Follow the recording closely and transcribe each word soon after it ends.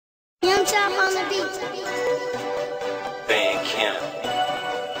Young Chop on the beat. Van Camp.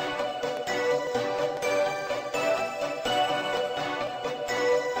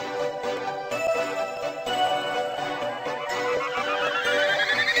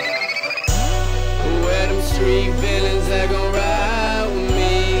 Where them street villains that gon' ride with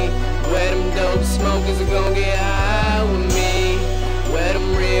me? Where them dope smokers that gon' get high with me? Where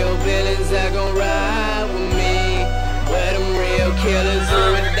them real villains that gon' ride with me? Where them real killers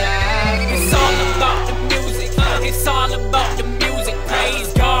who would die for me? It's all about the music, it's all about the music.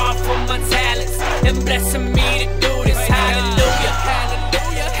 Praise God for my talents and blessing me to do this. Hallelujah,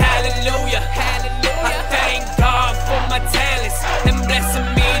 hallelujah, hallelujah, hallelujah. I thank God for my talents and blessing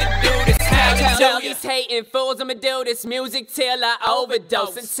me to do this. Tell these hating fools I'ma do this music till I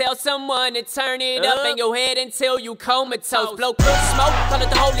overdose, and tell someone to turn it up in your head until you comatose. Blow good smoke, call it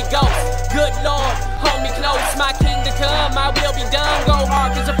the Holy Ghost. Good Lord, hold me close, my kingdom come, my will be done. Go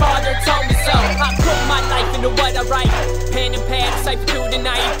hard cause the Father told me so. I put my life into what I write, pen and pad, cipher through the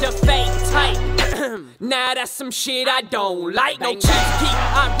night, the fate tight. Now that's some shit I don't like. No cheap heat,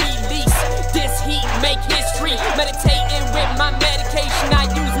 I release this heat, make history. Meditating with my medication, I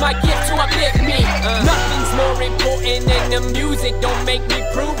use my gift to uplift me. Nothing's more important than the music. Don't make me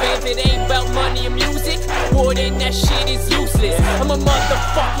prove it. If it ain't about money and music, well then that shit is useless. I'm a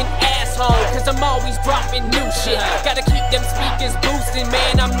motherfucking asshole, cause I'm always dropping new shit. Gotta keep them speakers boosting,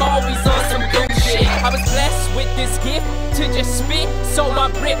 man, I'm always on some good shit. I was blessed with this gift to just spit, so I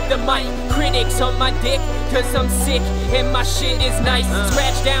rip the mic. Critics on my dick, cause I'm sick and my shit is nice.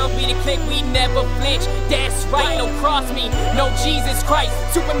 Scratch down, beat a click, we never flinch. That's right, no cross me, no Jesus Christ.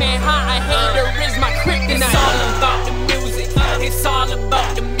 Superman high, a hater is my kryptonite. It's all about the music, it's all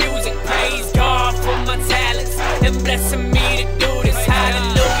about the music. Praise God for my talents and blessing me to do this.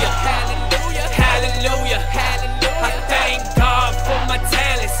 Hallelujah, hallelujah, hallelujah, hallelujah. I thank God for my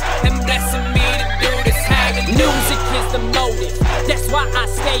talents and blessing me to do this. Hallelujah. Music is the motive, that's why I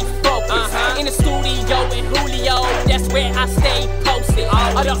stay focused. In the studio with Julio, that's where I stay posted.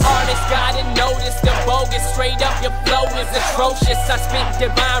 Other artists gotta notice the bogus. Straight up, your flow is atrocious. I spit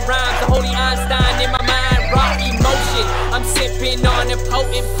divine rhymes, the holy Einstein in my mind, raw emotion. I'm sipping on a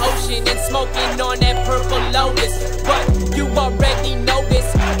potent potion and smoking on that purple lotus. But you already know this,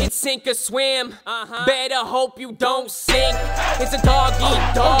 it's sink or swim. Better hope you don't sink. It's a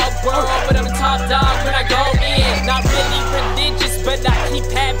dog-eat-dog world, but I'm the top dog when I go in. Not really religious, but I keep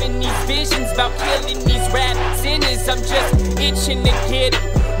having these visions about killing these rap sinners. I'm just itching to get a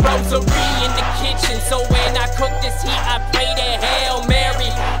rosary in the kitchen, so when I cook this heat, I pray to Hail Mary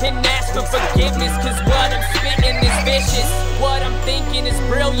and ask for forgiveness, cause what I'm spitting is vicious. What I'm thinking is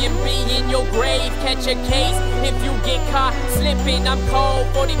brilliant. Be in your grave, catch a case if you get caught slipping. I'm cold,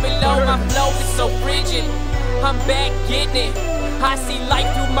 40 below, my flow is so frigid. I'm back getting it, I see life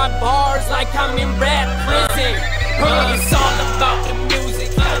through my bars like I'm in rap prison. It's all about the music,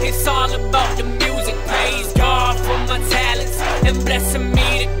 it's all about the music. Praise God for my talents and blessing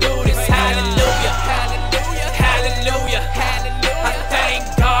me to do this. Hallelujah, hallelujah, hallelujah, hallelujah. I thank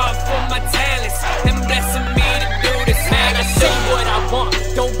God for my talents and blessing me to do this. Man, I say what I want,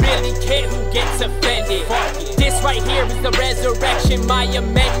 don't really care who gets offended. This right here is the resurrection, my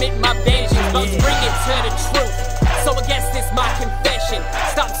amendment, my vengeance. Let's bring it to the truth, so I guess this my confession.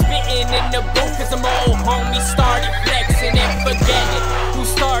 Stop spitting in the booth, cause I'm old homie started flexing and forgetting who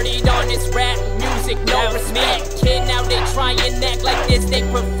started on this rap music. No respect, kid, now they try and act like this they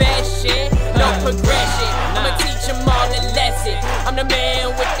profession. No progression, I'ma teach them all a lesson. I'm the man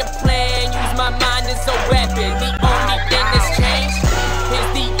with the plan, use my mind as a weapon. The only thing that's changed is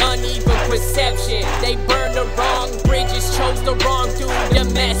the uneven perception. They burned the wrong bridges, chose the wrong dude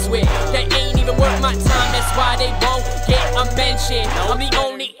to mess with. They ain't even worth my time, that's why they won't get a mention. I'm the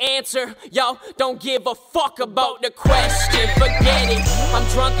only answer, yo, don't give a fuck about the question. Forget it, I'm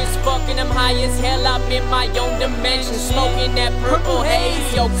drunk as fuck and I'm high as hell. I'm in my own dimension, smoking that purple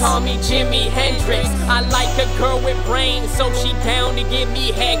haze. Yo, call me Jimi Hendrix. I like a girl with brains, so she down to give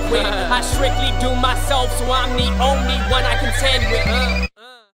me head with. I strictly do myself, so I'm the only one I contend with.